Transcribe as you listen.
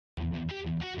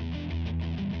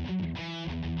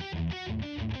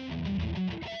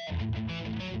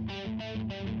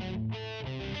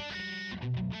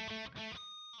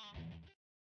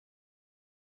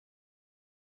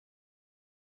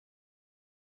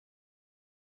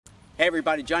Hey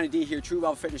everybody, Johnny D here, True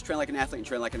Evolve Fitness, train like an athlete,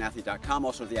 and trainlikeanathlete.com,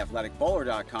 also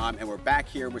theathleticbowler.com, and we're back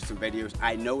here with some videos.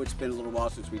 I know it's been a little while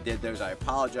since we did those. I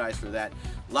apologize for that.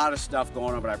 A lot of stuff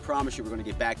going on, but I promise you we're going to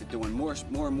get back to doing more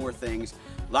and more things.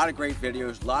 A lot of great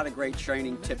videos, a lot of great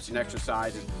training tips and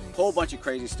exercises, a whole bunch of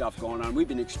crazy stuff going on. We've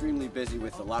been extremely busy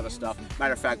with a lot of stuff.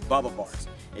 Matter of fact, Bubba Bars.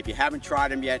 If you haven't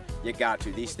tried them yet, you got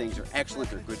to. These things are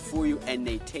excellent, they're good for you, and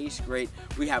they taste great.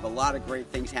 We have a lot of great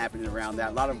things happening around that.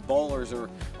 A lot of bowlers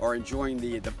are enjoying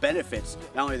the benefits,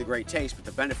 not only the great taste, but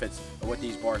the benefits of what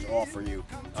these bars offer you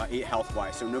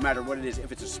health-wise. So no matter what it is,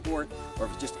 if it's a sport or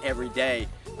if it's just every day,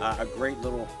 a great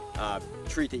little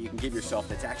treat that you can give yourself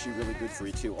that's actually really good for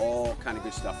you too. All kind of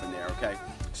good stuff in there, okay?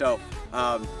 So,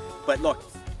 but look,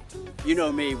 you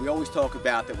know me, we always talk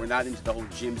about that we're not into the whole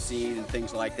gym scene and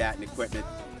things like that and equipment.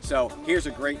 So here's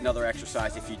a great another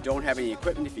exercise. If you don't have any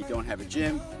equipment, if you don't have a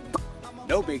gym,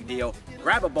 no big deal.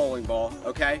 Grab a bowling ball,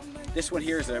 okay? This one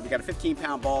here is we got a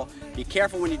 15-pound ball. Be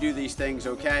careful when you do these things,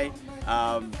 okay?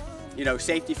 You know,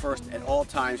 safety first at all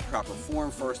times, proper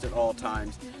form first at all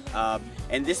times.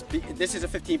 And this is a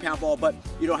 15-pound ball, but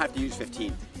you don't have to use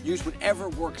 15. Use whatever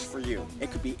works for you. It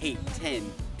could be 8,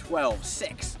 10, 12,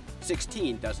 6,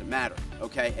 16, doesn't matter,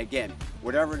 okay? Again,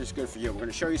 whatever it is good for you. We're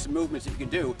gonna show you some movements that you can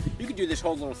do. You can do this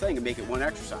whole little thing and make it one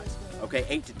exercise, okay?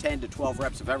 8 to 10 to 12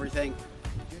 reps of everything.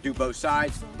 Do both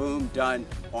sides, boom, done,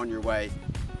 on your way.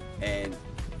 And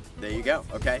there you go,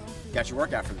 okay? Got your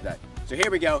workout for the day. So here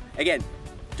we go. Again,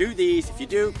 do these. If you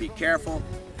do, be careful,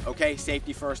 okay?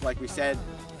 Safety first, like we said.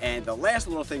 And the last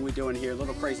little thing we do in here,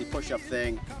 little crazy push-up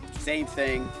thing, same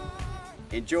thing.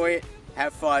 Enjoy it,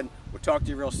 have fun. We'll talk to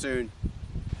you real soon.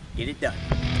 Get it done.